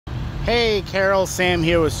Hey Carol, Sam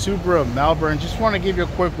here with Subaru of Melbourne. Just want to give you a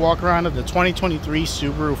quick walk around of the 2023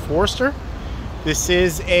 Subaru Forester. This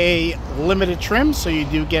is a limited trim, so you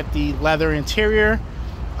do get the leather interior,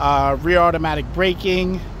 rear automatic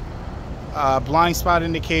braking, blind spot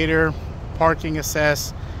indicator, parking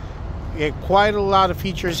assist. You get quite a lot of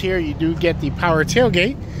features here. You do get the power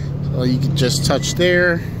tailgate, so you can just touch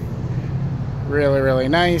there. Really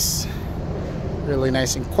nice. Really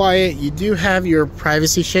nice and quiet. You do have your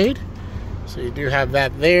privacy shade, so you do have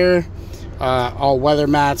that there. All weather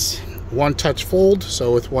mats, one touch fold,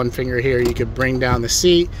 so with one finger here you could bring down the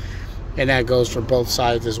seat, and that goes for both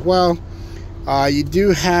sides as well. You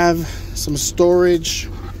do have some storage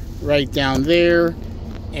right down there,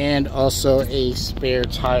 and also a spare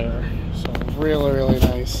tire. So really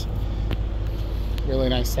nice. Really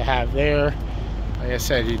nice to have there. Like I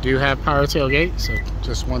said, you do have power tailgate, so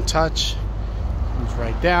just one touch. Comes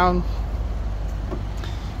right down.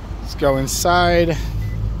 Let's go inside.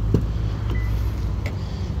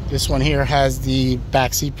 This one here has the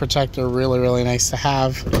back seat protector. Really nice to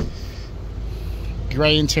have.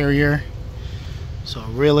 Gray interior, so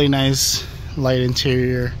really nice light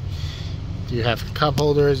interior. You have cup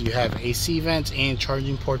holders, you have AC vents and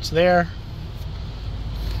charging ports there.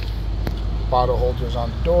 Bottle holders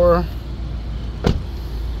on the door.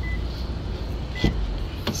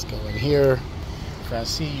 Let's go in here. Front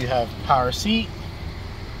seat, you have power seat.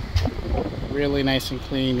 Really nice and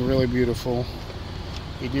clean, really beautiful.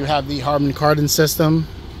 You do have the Harman Kardon system,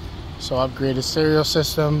 so upgraded stereo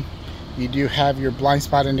system. You do have your blind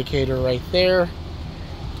spot indicator right there.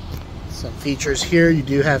 Some features here, you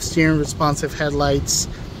do have steering responsive headlights,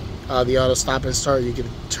 the auto stop and start, you can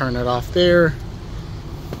turn it off there.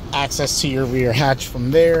 Access to your rear hatch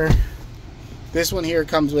from there. This one here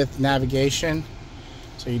comes with navigation,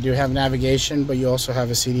 so you do have navigation, but you also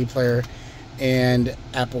have a CD player and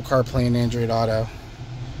Apple CarPlay and Android Auto.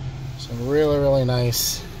 So really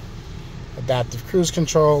nice. Adaptive cruise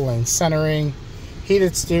control, lane centering,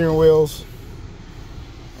 heated steering wheels,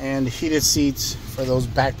 and heated seats for those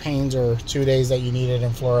back pains or 2 days that you need it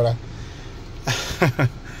in Florida.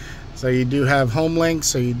 So you do have home link,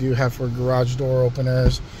 so you do have for garage door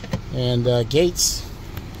openers and gates.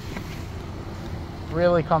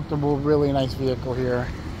 Really comfortable, really nice vehicle here.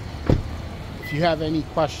 If you have any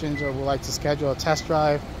questions or would like to schedule a test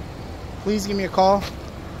drive, please give me a call,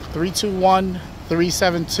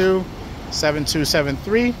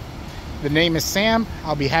 321-372-7273. The name is Sam.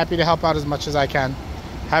 I'll be happy to help out as much as I can.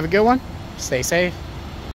 Have a good one. Stay safe.